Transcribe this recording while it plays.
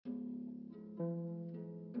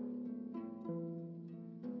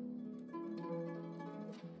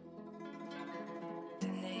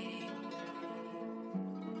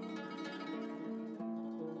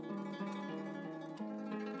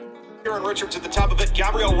And Richards at the top of it.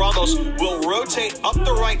 Gabriel Ramos will rotate up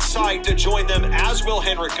the right side to join them, as will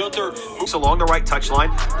Henrik Gunther. Moves along the right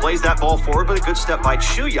touchline, plays that ball forward, but a good step by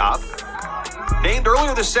Chuyap. Named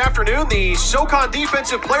earlier this afternoon the SoCon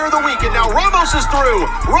Defensive Player of the Week, and now Ramos is through.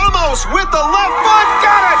 Ramos with the left foot,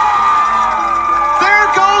 got it! There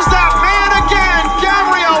goes that man again,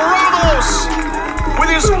 Gabriel Ramos,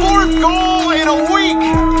 with his 4th goal in a week.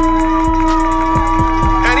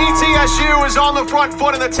 ETSU is on the front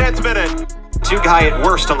foot in the 10th minute. 2 guy at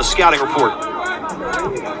worst on the scouting report.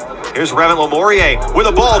 Here's Revan Lamourier with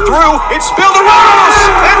a ball through. It's spilled to Ramos,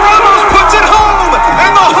 and Ramos puts it home,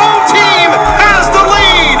 and the home team has the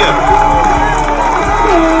lead.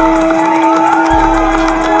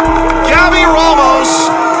 Gabby Ramos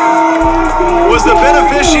was the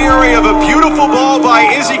beneficiary of a beautiful ball by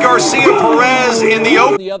Izzy Garcia Perez in the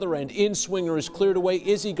open. The other end, in-swinger is cleared away.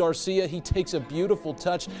 Izzy Garcia, he takes a beautiful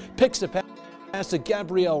touch, picks a pass to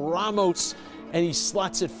Gabriel Ramos, and he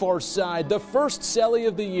slots it far side. The first Selly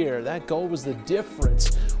of the year. That goal was the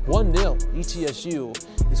difference. 1-0.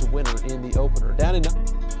 ETSU is a winner in the opener. Down in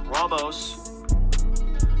Ramos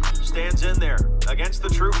stands in there against the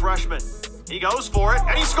true freshman. He goes for it,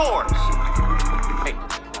 and he scores. Hey,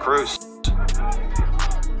 Cruz.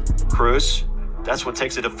 That's what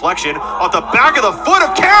takes a deflection off the back of the foot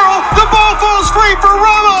of Carroll. The ball falls free for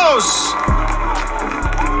Ramos.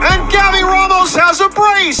 And Gabby Ramos has a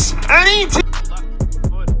brace. And left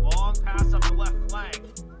foot, long pass up the left flank.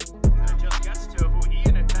 And it just gets to who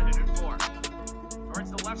Ian intended it for. Towards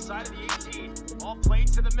the left side of the 18. Ball played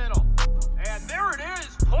to the middle. And there it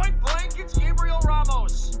is. Point blank, it's Gabriel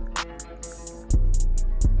Ramos.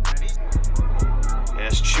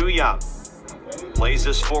 As Chuyap plays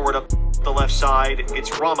this forward up the left side,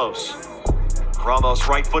 it's Ramos. Ramos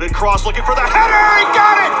right-footed cross, looking for the header. He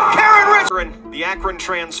got it. Karen Richards, the Akron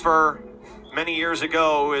transfer many years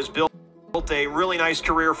ago, has built a really nice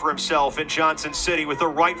career for himself in Johnson City with a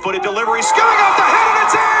right-footed delivery, skilling off the head, and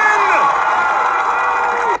it's in.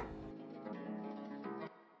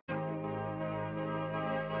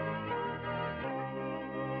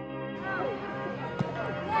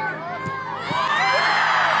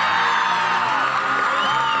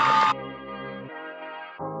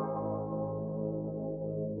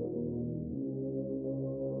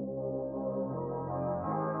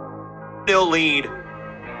 Lead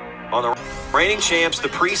on the reigning champs, the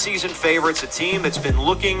preseason favorites, a team that's been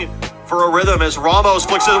looking for a rhythm as Ramos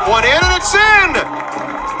flicks it one in, and it's in!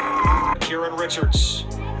 Kieran Richards,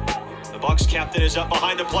 the Bucks captain, is up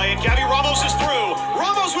behind the play, and Gabby Ramos is through.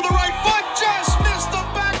 Ramos with the right foot, just missed the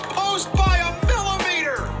back post by a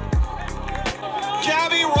millimeter.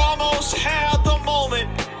 Gabby Ramos had the moment,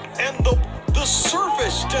 and the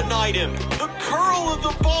surface denied him. The curl of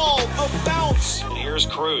the ball, the bounce. And here's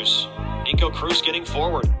Cruz. Nico Cruz getting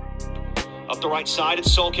forward. Up the right side,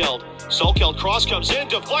 it's Solkeld. Solkeld cross comes in,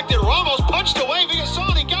 deflected. Ramos punched away via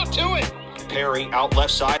Son. He got to it. Perry out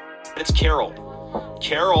left side. It's Carroll.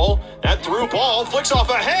 Carroll, that through ball, flicks off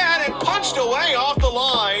a head and punched away off the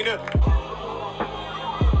line.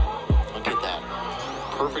 Look at that.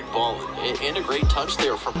 Perfect ball. And a great touch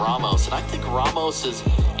there from Ramos. And I think Ramos is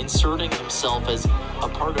inserting himself as a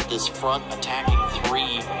part of this front attacking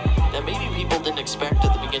three that maybe people didn't expect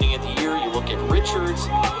at the beginning of the year. You look at Richards,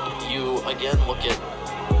 you again look at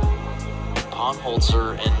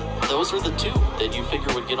Ponholzer, and those are the two that you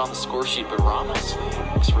figure would get on the score sheet, but Ramos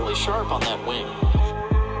looks really sharp on that wing.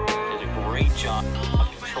 Did a great job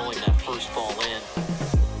controlling that first ball in.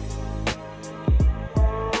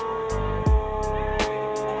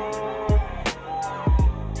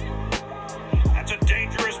 That's a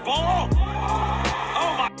dangerous ball.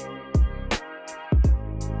 Oh my.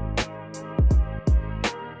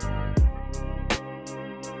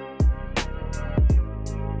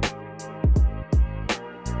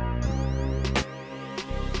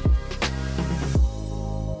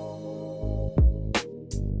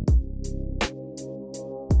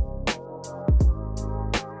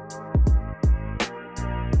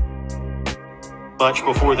 Much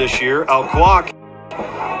before this year, Alquak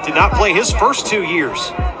did not play his first 2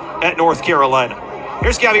 years at North Carolina.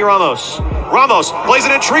 Here's Gabby Ramos. Ramos plays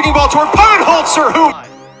an intriguing ball toward Ponholzer, who...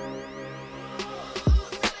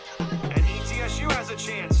 And ETSU has a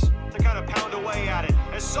chance to kind of pound away at it.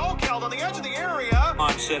 As Solkeld on the edge of the area...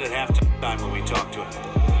 Mom said at halftime when we talked to him,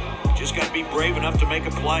 you just got to be brave enough to make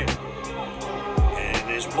a play. And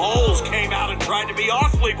his Moles came out and tried to be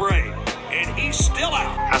awfully brave. and he's still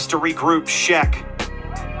out. Has to regroup, Sheck,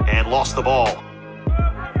 and lost the ball.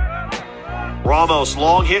 Ramos,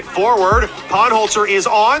 long hit forward. Ponholzer is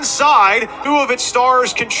onside. Two of its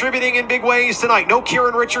stars contributing in big ways tonight. No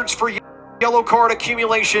Kieran Richards for yellow card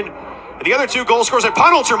accumulation. And the other two goal scorers, and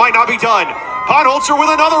Ponholzer might not be done. Ponholzer with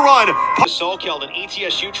another run. Salkeld and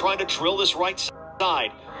ETSU trying to drill this right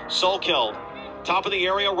side. Salkeld, top of the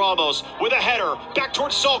area, Ramos with a header. Back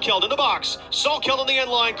towards Salkeld in the box. Salkeld on the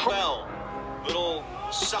end line. Little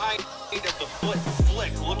side of the foot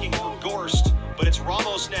flick looking for Gorst. But it's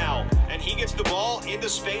Ramos now, and he gets the ball into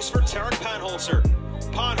space for Tarek Ponholzer.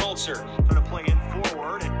 Ponholzer trying to play in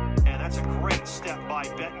forward, and that's a great step by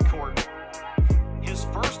Betancourt. His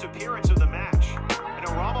first appearance of the match. And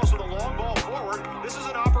Ramos with a long ball forward. This is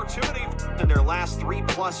an opportunity in their last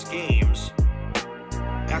 3+ games.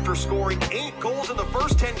 After scoring 8 goals in the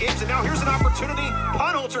first 10 games, and now here's an opportunity.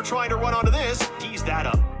 Ponholzer trying to run onto this. Tees that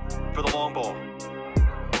up for the long ball.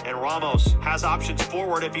 And Ramos has options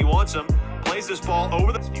forward if he wants them. Plays this ball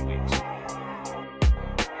over the few weeks.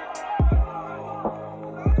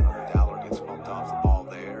 Dowler gets bumped off the ball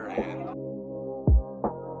there, and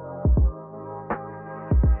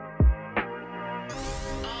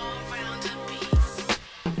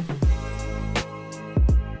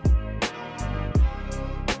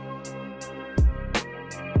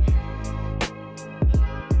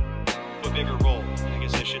a bigger role, I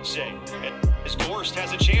guess I should say. And as Gorst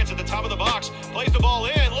has a chance at the top of the box, plays the ball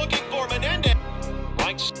in, looking for Menendez.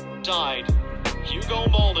 Right side, Hugo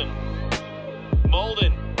Molden.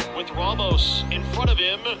 Molden with Ramos in front of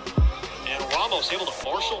him, and Ramos able to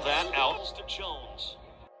marshal that out to Jones.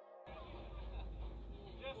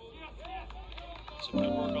 Some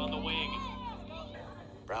good work on the wing.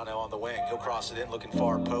 Brownell on the wing. He'll cross it in, looking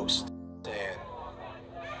far post, and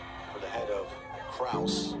for the head of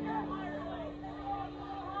Kraus. And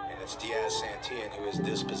it's Diaz Santillan who is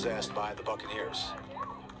dispossessed by the Buccaneers.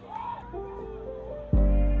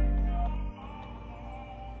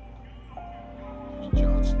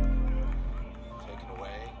 Johnson taken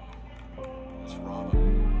away. It's Ramos.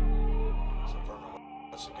 So Vernon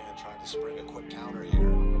once again trying to spring a quick counter here.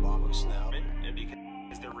 Ramos now. And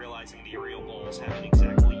because they're realizing the aerial ball is happening.